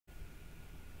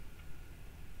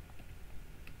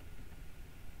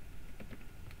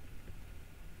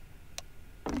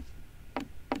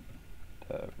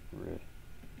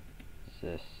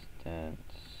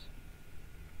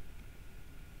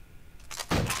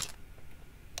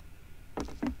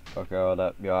Okay, hold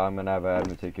up. Yo, I'm gonna have an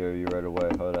admin take care of you right away.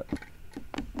 Hold up.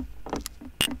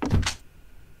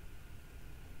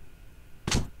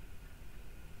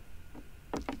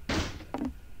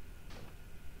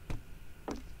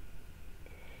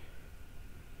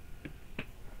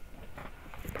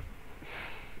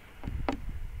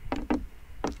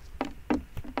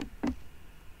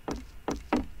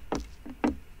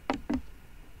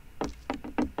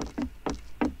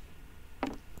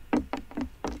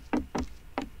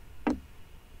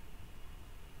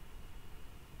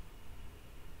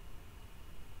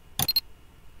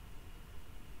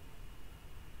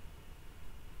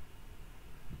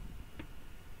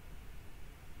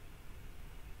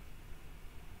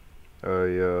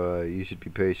 You should be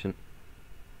patient.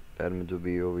 Admins will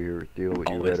be over here dealing with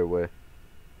you right away.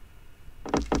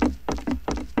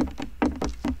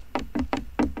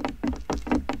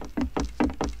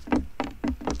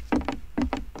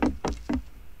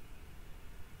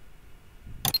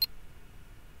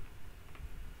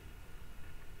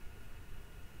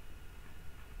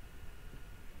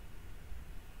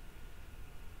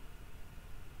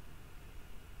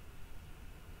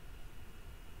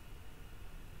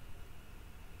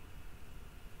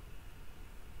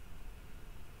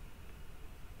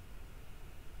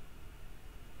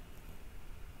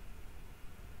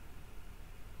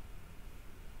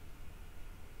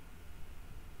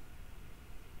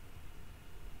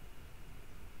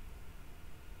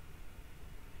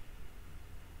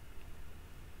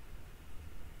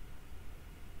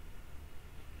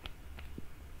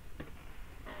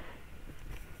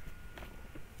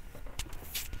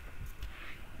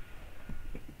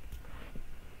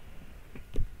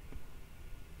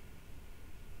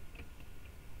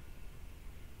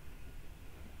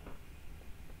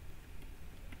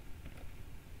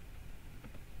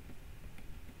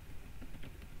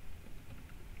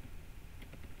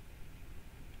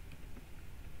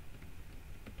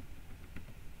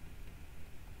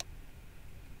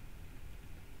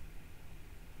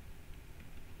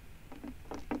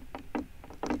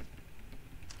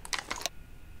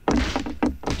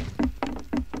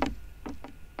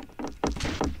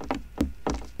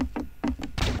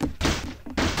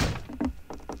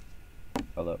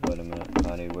 Hold up, wait a minute.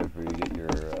 I need to wait for you to get your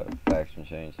faction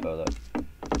changed. Hold up.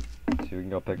 So we can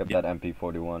go pick up that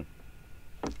MP41.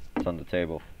 It's on the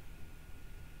table.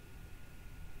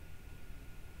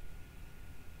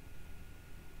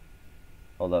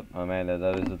 Hold up, Amanda,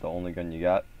 that isn't the only gun you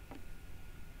got.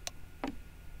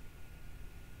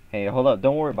 Hey, hold up,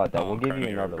 don't worry about that. We'll give you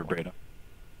another one.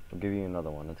 We'll give you another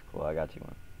one. That's cool. I got you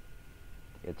one.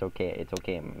 It's okay. It's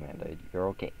okay, Amanda. You're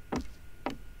okay.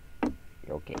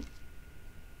 You're okay.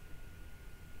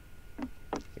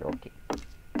 You're okay.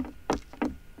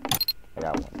 I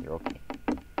got one. You're okay.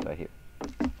 Right here.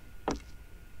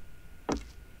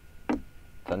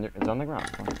 It's on the ground.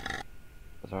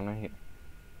 It's on right here.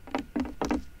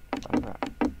 It's on the ground.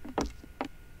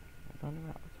 It's on the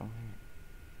ground. It's on right here.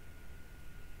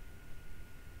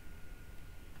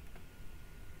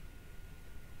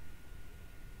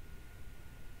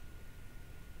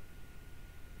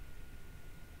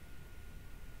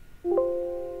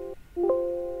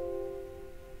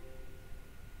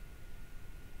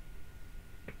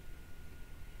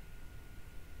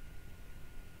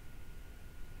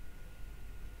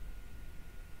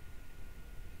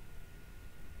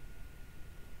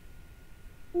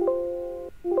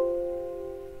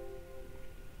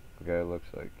 Okay, it looks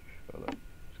like, hold up,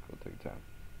 let's go take time.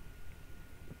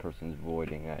 The person's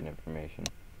voiding that information.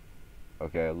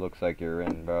 Okay, it looks like you're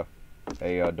in, bro.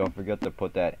 Hey, don't forget to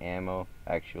put that ammo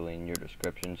actually in your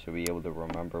description so we'll be able to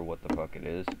remember what the fuck it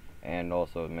is. And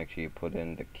also make sure you put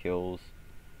in the kills,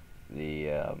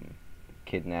 the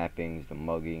kidnappings, the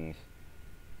muggings,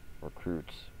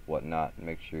 recruits, whatnot.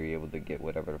 Make sure you're able to get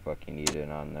whatever the fuck you need in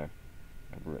on there.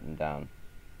 I've written down.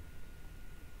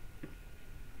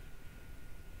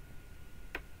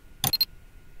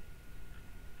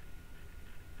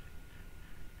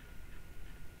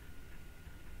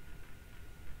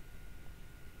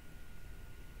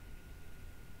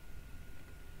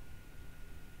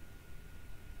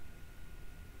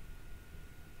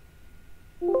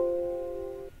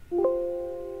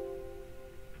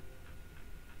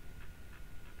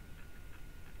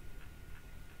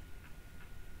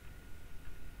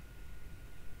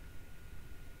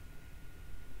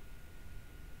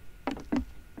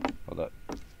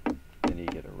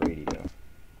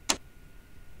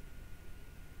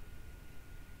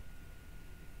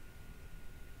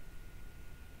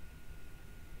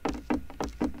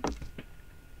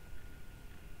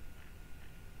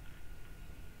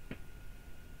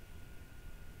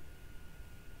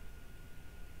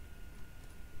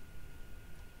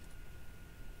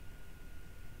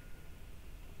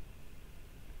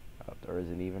 There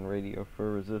isn't even radio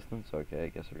for resistance. Okay, I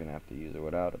guess we're gonna have to use it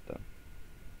without it then.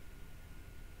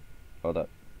 Hold up.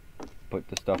 Put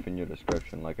the stuff in your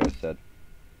description, like I said.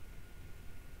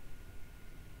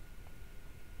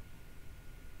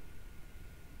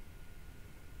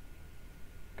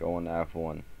 Go on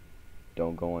F1.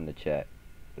 Don't go in the chat.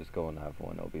 Just go on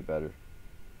F1. It'll be better.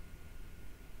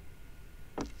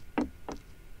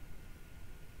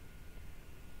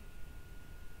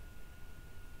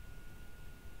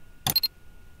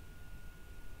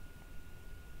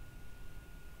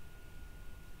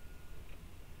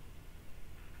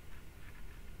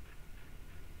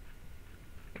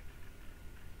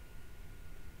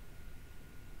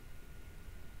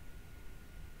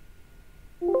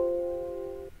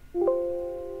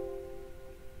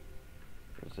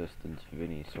 Resistance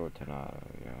Vinny Sortanato,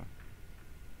 yeah.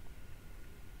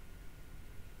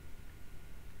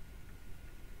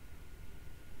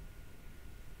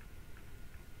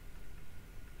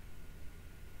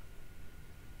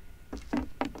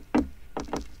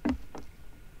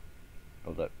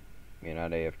 Hold up. You're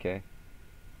not AFK?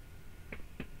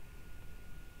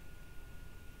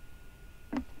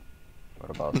 What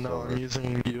about No, Silver? I'm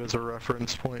using you as a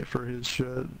reference point for his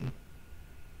shit.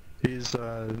 He's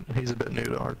a bit new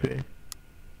to RP.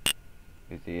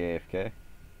 Is he AFK?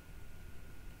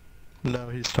 No,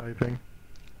 he's typing.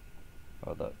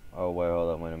 Hold up. Oh wait,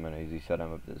 hold up, wait a minute. Is he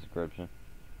setting up the description?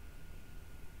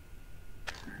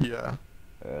 Yeah.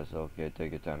 Yeah, so okay,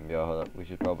 take your time. Yeah, hold up. We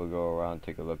should probably go around,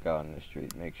 take a look out in the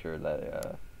street, make sure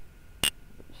that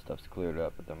stuff's cleared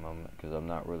up at the moment, because I'm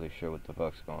not really sure what the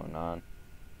fuck's going on.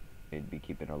 He'd be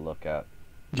keeping a lookout.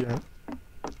 Yeah.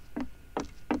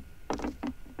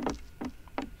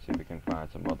 See if we can find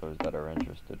some others that are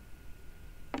interested.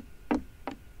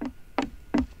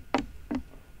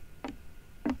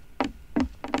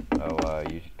 Oh,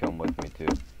 you should come with me too.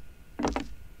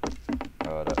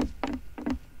 Hold up.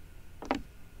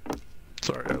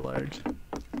 Sorry, I lagged.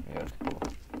 Yeah, it's cool.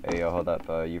 Hey, yo, hold up.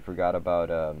 You forgot about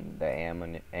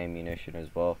the ammunition as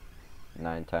well.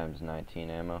 9x19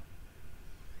 ammo.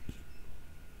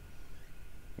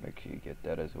 Make sure you get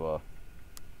that as well.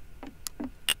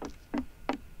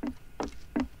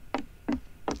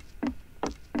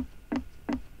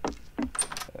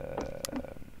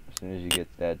 As soon as you get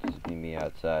that, just meet me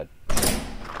outside.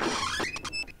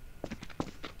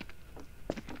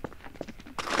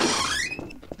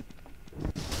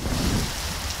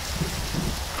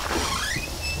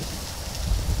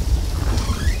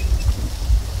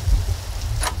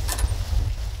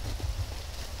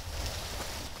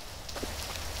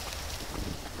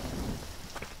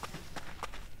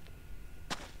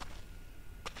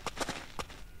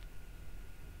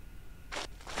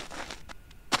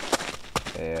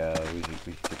 Yeah, we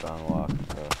should keep on walking,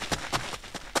 so.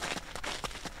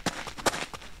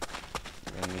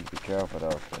 We're gonna need to be careful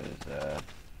though, because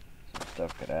some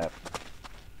stuff could happen.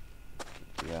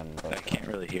 I can't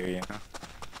really hear you.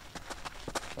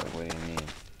 What do you mean?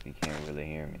 You can't really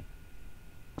hear me?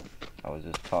 I was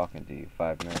just talking to you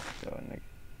 5 minutes ago, Nick.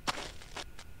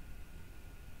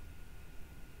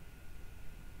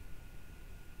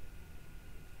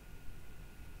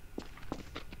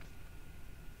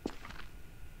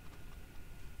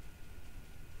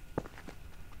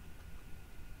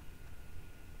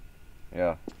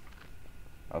 Yeah.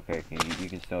 Okay, you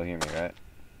can still hear me, right?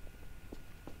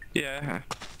 Yeah.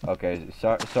 Okay,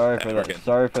 sorry for that.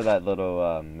 Sorry for that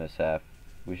little mishap.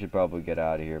 We should probably get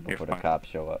out of here before the cops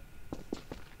show up.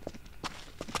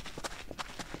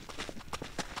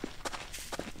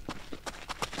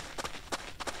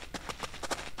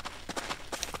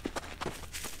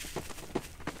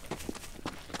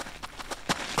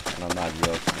 And I'm not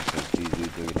joking, because these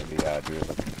dudes are gonna be out here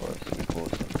looking for us to be cool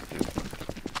stuff too.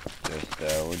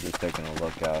 We're just taking a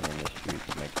look out in the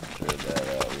streets, making sure that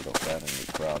we don't got any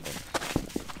problems.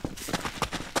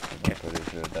 I'm pretty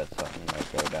sure that's something that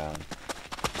go down.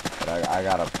 But I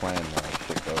got a plan when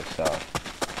shit goes south.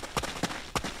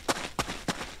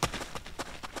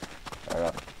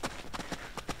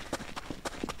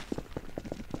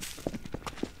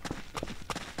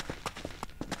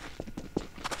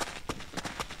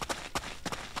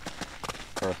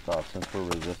 First off, since we're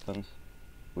resistance,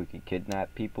 we can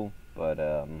kidnap people, but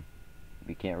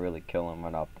we can't really kill them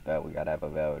right off the bat. We gotta have a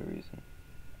valid reason.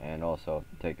 And also,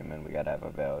 to take them in, we gotta have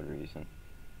a valid reason.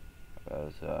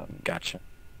 Because, Gotcha.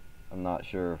 I'm not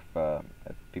sure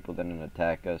if people didn't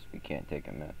attack us, we can't take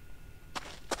them in.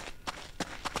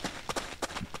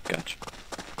 Gotcha.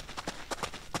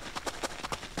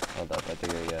 Hold up, I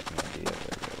think I got an idea.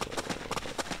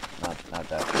 Wait. Not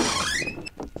that one.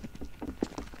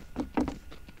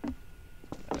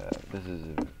 This is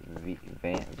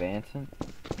Vance? citizen?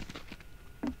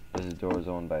 This door is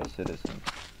owned by a citizen.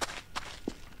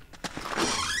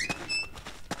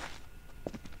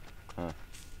 Huh.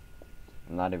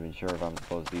 I'm not even sure if I'm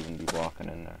supposed to even be walking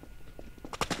in there.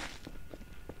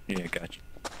 Yeah, gotcha.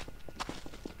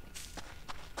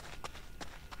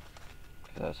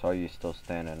 Cause I saw you still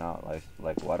standing out. Like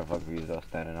why the fuck were you still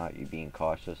standing out? You being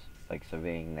cautious, like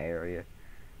surveying the area.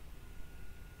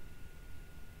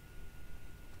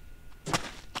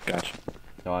 Gotcha.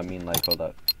 No, I mean like, hold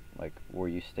up. Like, were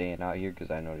you staying out here? Cause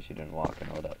I noticed you didn't walk in.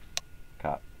 Hold up,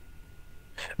 cop.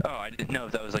 Oh, I didn't know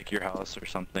if that was like your house or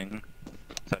something.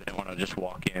 So I didn't want to just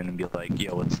walk in and be like,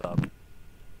 yo, what's up?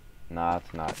 Nah,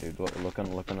 it's not, dude. Look on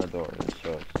the door. It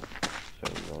shows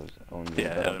those owned.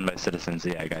 Yeah, owned by citizens.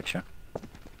 Yeah, I gotcha.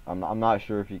 I'm not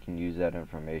sure if you can use that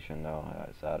information though.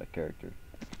 It's out of character.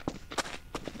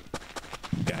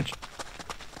 Gotcha.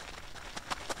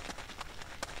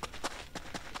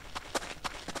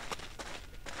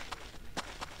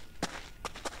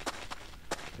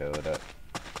 Go with it.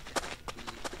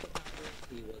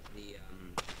 He was the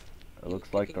It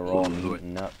looks like they're all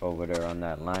meeting up over there on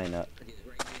that lineup. He's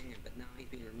raging, but now he's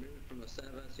been removed from the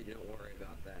server, so you don't worry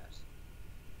about that.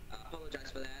 I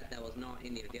apologize for that. That was not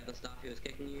any of the other stuff who was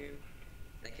kicking you.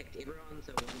 They kicked everyone,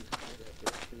 so it wasn't hard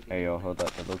to Hey yo, hold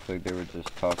up. It looks like they were just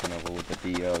talking over with the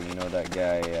DO. You know that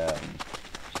guy,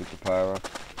 Super Pyro?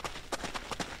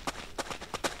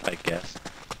 I guess.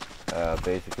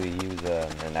 Basically he was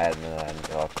an admin on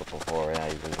Elgato before,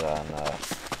 and he was on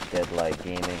Deadlight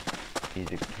Gaming.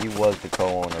 He was the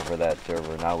co-owner for that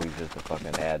server. Now he's just a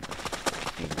fucking admin,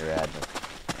 senior admin.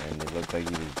 And it looks like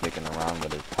he was dicking around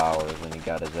with his powers when he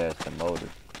got his ass demoted.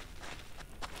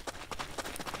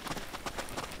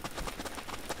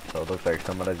 So it looks like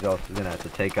somebody else is gonna have to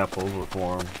take up over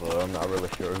for him, but I'm not really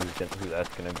sure who that's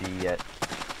gonna be yet.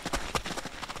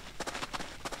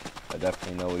 I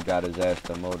definitely know he got his ass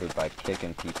demoted by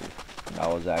kicking people. And that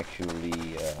was actually,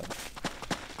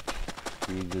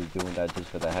 he was just doing that just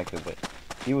for the heck of it.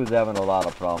 He was having a lot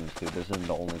of problems too. This isn't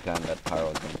the only time that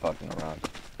Pyro's been fucking around.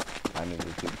 I knew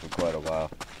this dude for quite a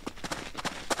while.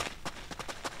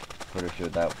 Pretty sure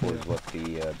that was what the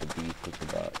beef was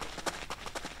about.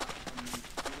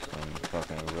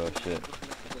 Fucking real shit.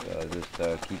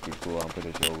 Just keep your cool. I'm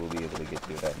pretty sure we'll be able to get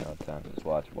through that in no time. Just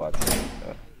watch.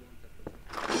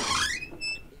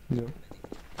 Yeah.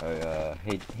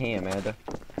 Hey Amanda.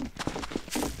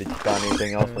 Did you find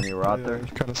anything else when you were out there? Yeah,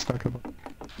 kind of stuck up.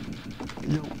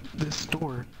 Yo, this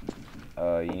door.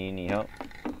 You need any help?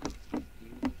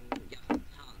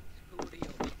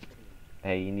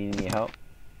 Hey, you need any help?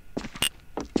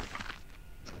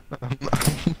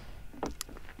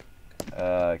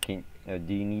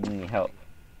 Do you need any help?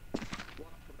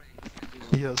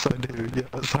 Yes, I do.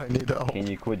 Yes, I need help. Can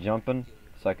you quit jumping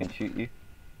so I can shoot you?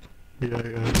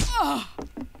 Yeah.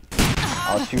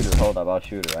 I'll shoot her. Hold up, I'll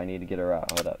shoot her. I need to get her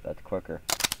out. Hold up, that's quicker.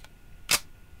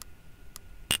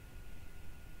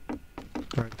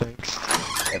 Alright, thanks.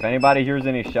 If anybody hears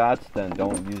any shots, then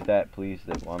don't use that, please.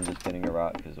 I'm just getting her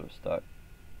out because we're stuck.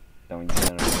 Don't use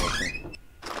that information.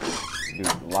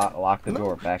 Dude, lock the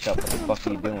door. Back up. What the fuck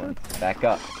are you doing? Back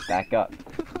up.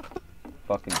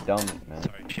 Fucking dummy, man.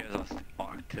 Sorry, she has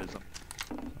autism.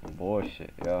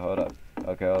 Bullshit. Yo, hold up.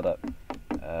 Okay, hold up.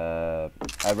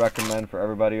 I recommend for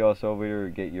everybody else over here,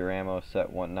 get your ammo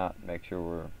set, whatnot. Make sure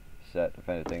we're set if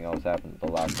anything else happens. The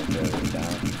lockdown area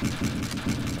down.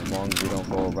 As long as we don't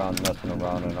go around messing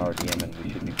around in RDM, and we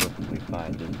should be perfectly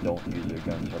fine. Just don't use your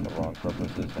guns for the wrong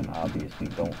purposes, and obviously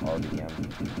don't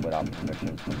RDM without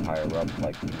permission from higher ups.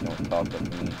 Like, if you don't talk with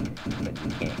me, then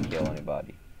you can't kill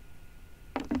anybody.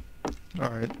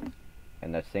 Alright.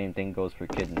 And that same thing goes for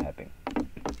kidnapping.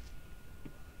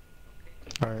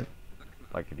 Alright.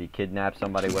 Like, if you kidnap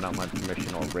somebody without my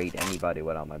permission, or raid anybody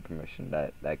without my permission,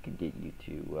 that could get you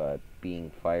to being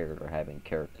fired or having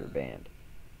character banned.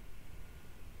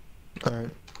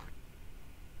 Alright.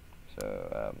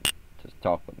 So, just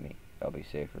talk with me. I'll be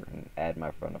safer. And add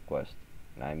my friend request.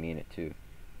 And I mean it too.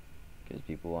 Because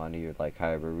people on here like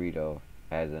Hi Burrito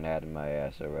hasn't added my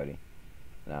ass already.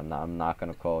 And I'm not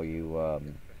gonna call you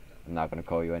I'm not gonna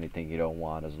call you anything you don't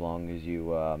want, as long as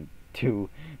you do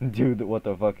what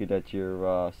the fuck that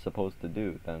you're supposed to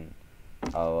do. Then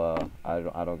I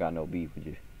don't got no beef with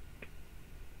you.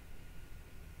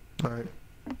 Alright.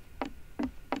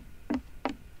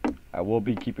 I will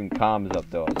be keeping comms up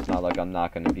though. It's not like I'm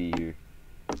not gonna be here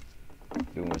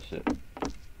doing shit.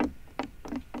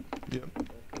 Yep.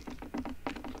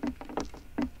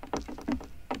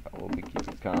 I will be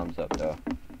keeping comms up though.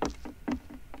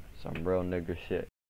 Some real nigger shit.